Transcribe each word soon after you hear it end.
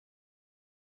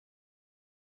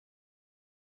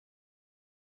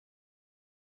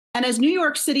And as New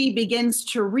York City begins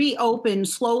to reopen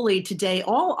slowly today,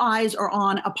 all eyes are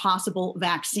on a possible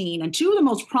vaccine. And two of the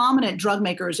most prominent drug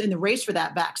makers in the race for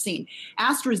that vaccine,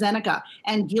 Astrazeneca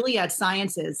and Gilead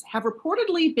Sciences, have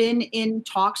reportedly been in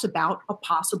talks about a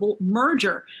possible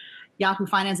merger. Yahoo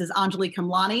Finance's Anjalee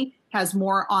Khemlani has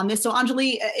more on this. So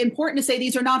Anjalee, important to say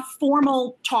these are not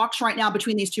formal talks right now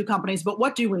between these two companies, but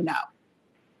what do we know?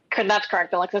 That's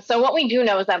correct, Alexis. So what we do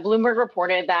know is that Bloomberg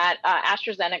reported that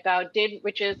AstraZeneca did,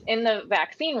 which is in the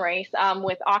vaccine race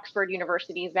with Oxford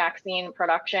University's vaccine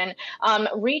production,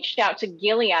 reached out to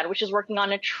Gilead, which is working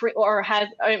on has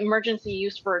emergency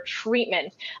use for a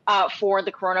treatment for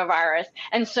the coronavirus.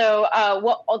 And so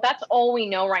that's all we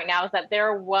know right now is that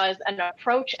there was an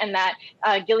approach and that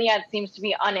Gilead seems to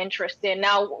be uninterested.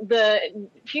 Now, the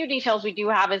few details we do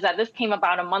have is that this came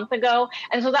about a month ago.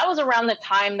 And so that was around the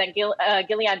time that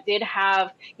Gilead did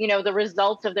have, the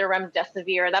results of their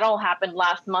remdesivir. That all happened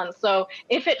last month. So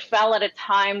if it fell at a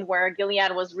time where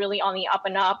Gilead was really on the up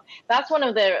and up, that's one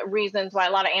of the reasons why a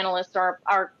lot of analysts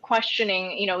are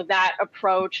questioning, that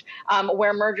approach,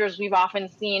 where mergers we've often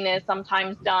seen is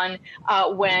sometimes done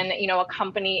when, a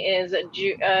company is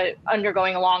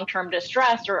undergoing long-term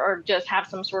distress or just have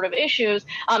some sort of issues.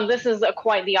 This is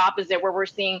quite the opposite, where we're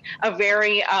seeing a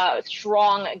very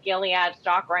strong Gilead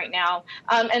stock right now.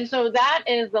 And so that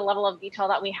is the level of detail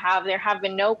that we have. There have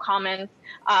been no comments,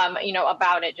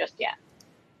 about it just yet.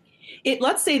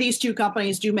 Let's say these two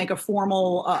companies do make a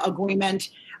formal agreement.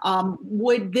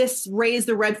 Would this raise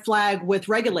the red flag with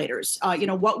regulators?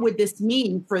 What would this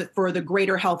mean for the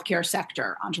greater healthcare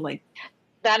sector, Anjalee?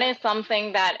 That is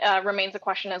something that remains a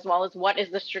question, as well as what is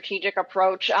the strategic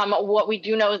approach. What we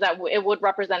do know is that it would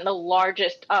represent the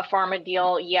largest pharma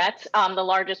deal yet. The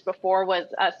largest before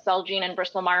was Celgene and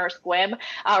Bristol Myers Squibb.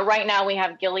 Right now, we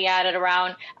have Gilead at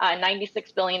around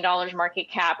 $96 billion market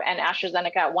cap and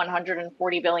AstraZeneca at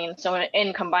 $140 billion. So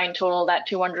in combined total, that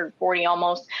 240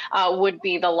 almost would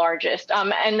be the largest.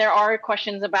 And there are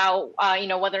questions about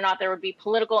whether or not there would be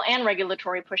political and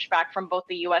regulatory pushback from both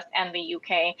the U.S. and the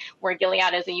UK, where Gilead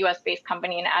is a U.S.-based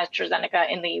company and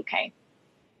AstraZeneca in the UK.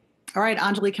 All right,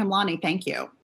 Anjalee Khemlani, thank you.